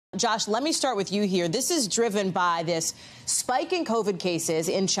Josh, let me start with you here. This is driven by this spike in COVID cases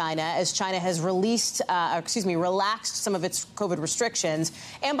in China as China has relaxed some of its COVID restrictions,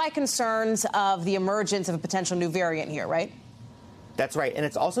 and by concerns of the emergence of a potential new variant here, right? That's right. And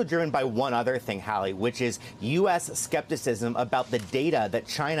it's also driven by one other thing, Hallie, which is U.S. skepticism about the data that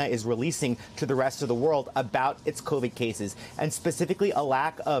China is releasing to the rest of the world about its COVID cases, and specifically a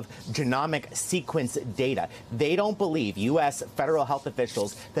lack of genomic sequence data. They don't believe, U.S. federal health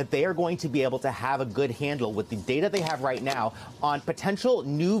officials, that they are going to be able to have a good handle with the data they have right now on potential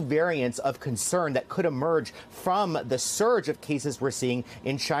new variants of concern that could emerge from the surge of cases we're seeing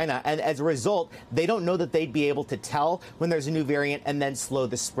in China. And as a result, they don't know that they'd be able to tell when there's a new variant and then slow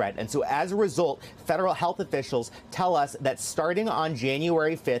the spread. And so as a result, federal health officials tell us that starting on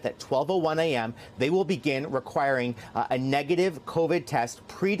January 5th at 12:01 a.m., they will begin requiring a negative COVID test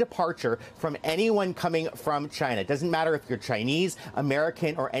pre-departure from anyone coming from China. It doesn't matter if you're Chinese,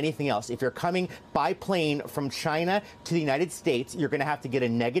 American, or anything else. If you're coming by plane from China to the United States, you're going to have to get a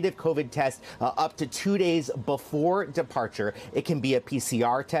negative COVID test up to 2 days before departure. It can be a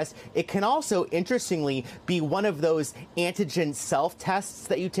PCR test. It can also, interestingly, be one of those antigen self-tests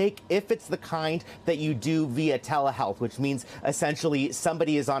that you take if it's the kind that you do via telehealth, which means essentially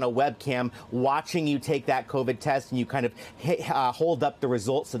somebody is on a webcam watching you take that COVID test, and you kind of hold up the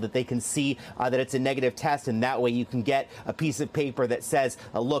results so that they can see that it's a negative test, and that way you can get a piece of paper that says,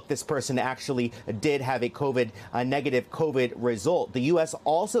 look, this person actually did have a negative COVID result. The U.S.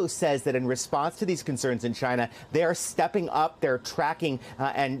 also says that in response to these concerns in China, they are stepping up their tracking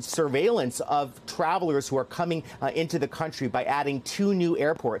and surveillance of travelers who are coming into the country by adding 2 new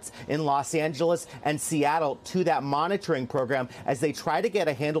airports in Los Angeles and Seattle to that monitoring program as they try to get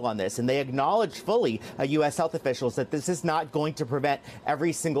a handle on this. And they acknowledge fully, U.S. health officials, that this is not going to prevent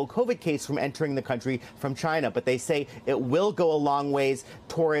every single COVID case from entering the country from China. But they say it will go a long ways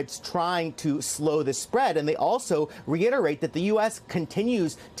towards trying to slow the spread. And they also reiterate that the U.S.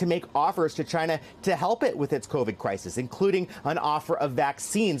 continues to make offers to China to help it with its COVID crisis, including an offer of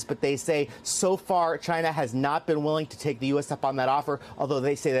vaccines. But they say so far China has not been willing to take the U.S. up on that offer, although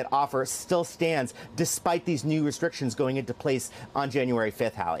they say that offer still stands despite these new restrictions going into place on January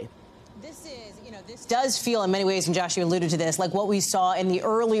 5th, Hallie. This does feel in many ways, and Josh, you alluded to this, like what we saw in the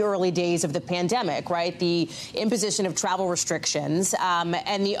early days of the pandemic, right? The imposition of travel restrictions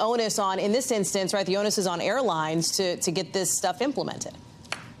and the onus on, in this instance, right, the onus is on airlines to get this stuff implemented.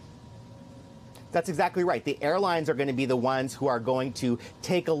 That's exactly right. The airlines are going to be the ones who are going to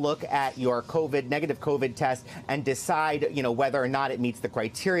take a look at your negative COVID test and decide, whether or not it meets the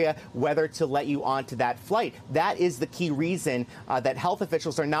criteria, whether to let you onto that flight. That is the key reason that health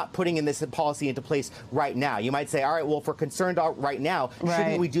officials are not putting in this policy into place right now. You might say, all right, well, if we're concerned right now,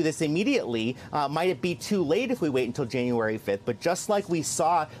 shouldn't we do this immediately? Might it be too late if we wait until January 5th? But just like we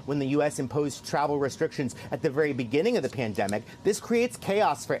saw when the U.S. imposed travel restrictions at the very beginning of the pandemic, this creates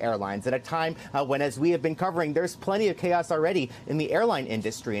chaos for airlines at a time when, as we have been covering, there's plenty of chaos already in the airline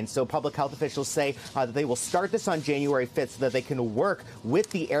industry. And so public health officials say that they will start this on January 5th so that they can work with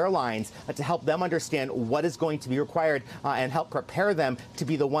the airlines to help them understand what is going to be required and help prepare them to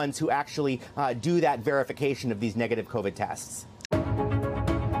be the ones who actually do that verification of these negative COVID tests.